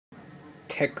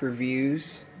Tech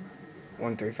Reviews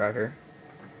 135 here.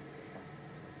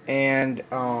 And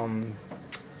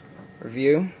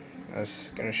review. I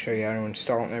was gonna show you how to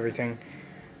install it and everything.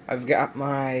 I've got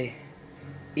my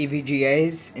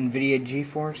EVGA's Nvidia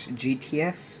GeForce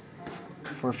GTS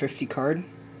 450 card.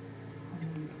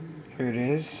 Here it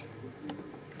is.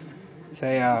 It's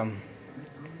a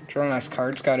really nice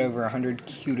card. It's got over 100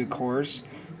 CUDA cores.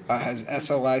 Has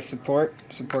SLI support.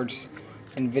 Supports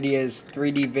Nvidia's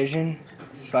 3D Vision,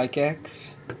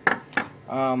 PsychX.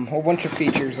 Whole bunch of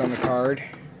features on the card.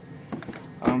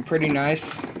 Pretty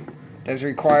nice. Does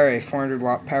require a 400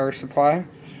 watt power supply.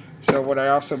 So what I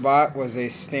also bought was a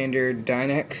standard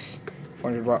Dynex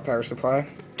 400 watt power supply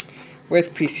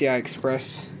with PCI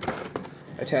Express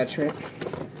attachment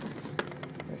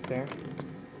right there.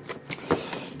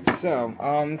 So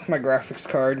this is my graphics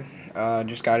card.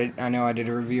 Just got it. I know I did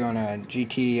a review on a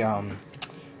GT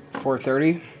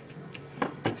 430.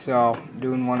 So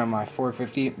doing one on my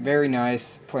 450. Very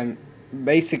nice. Playing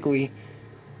basically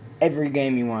every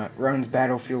game you want. Runs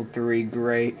Battlefield 3,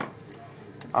 great.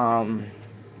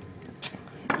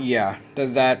 Yeah,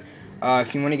 does that.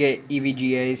 If you want to get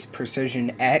EVGA's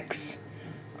Precision X,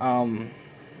 you want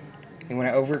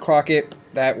to overclock it,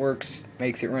 that works,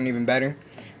 makes it run even better.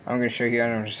 I'm going to show you how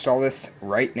to install this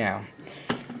right now.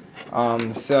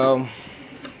 So,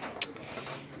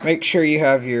 make sure you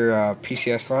have your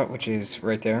PCI slot, which is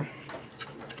right there.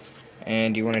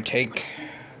 And you want to take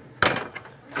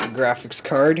the graphics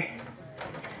card.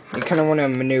 You kind of want to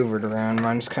maneuver it around.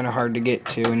 Mine's kind of hard to get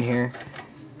to in here,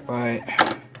 but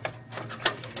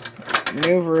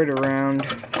maneuver it around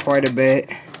quite a bit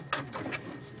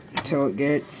until it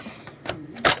gets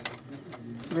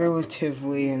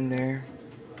relatively in there.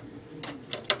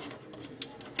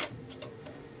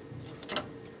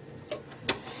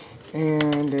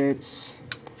 And it's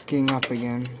getting up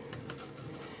again.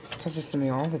 It does this to me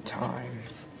all the time.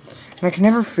 And I can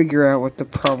never figure out what the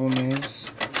problem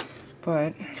is,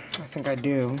 but I think I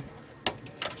do.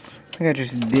 I think I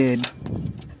just did.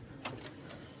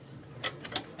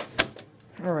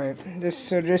 Alright,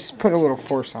 so just put a little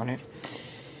force on it.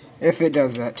 If it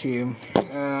does that to you.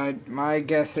 My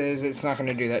guess is it's not going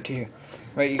to do that to you.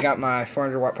 But you got my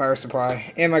 400 watt power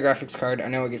supply and my graphics card. I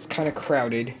know it gets kind of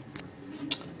crowded.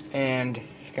 And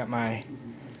you got my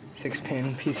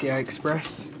 6-pin PCI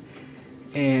Express.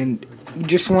 And you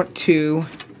just want to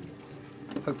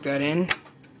hook that in.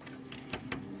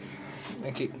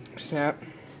 Make it snap.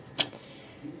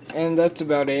 And that's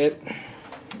about it.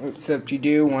 Except you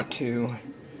do want to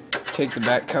take the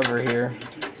back cover here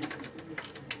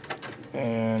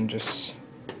and just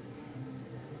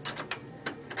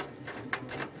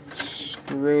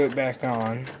screw it back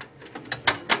on,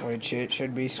 which it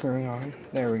should be screwing on.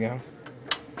 There we go.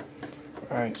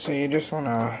 Alright, so you just want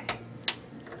to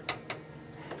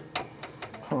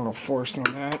put a little force on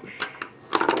that.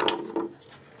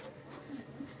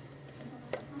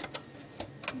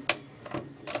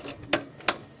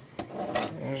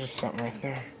 There's just something right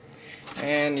there.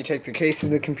 And you take the case of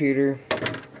the computer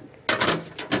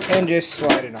and just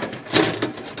slide it on,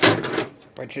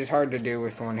 which is hard to do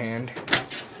with one hand,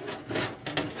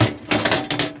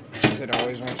 because it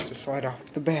always wants to slide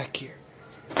off the back here.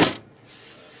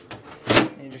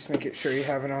 And you just make it sure you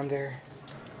have it on there.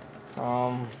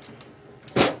 A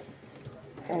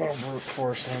little brute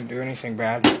force won't do anything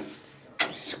bad.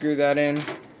 Just screw that in,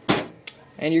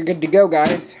 and you're good to go,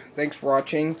 guys. Thanks for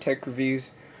watching. Tech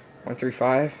Reviews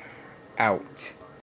 135 out.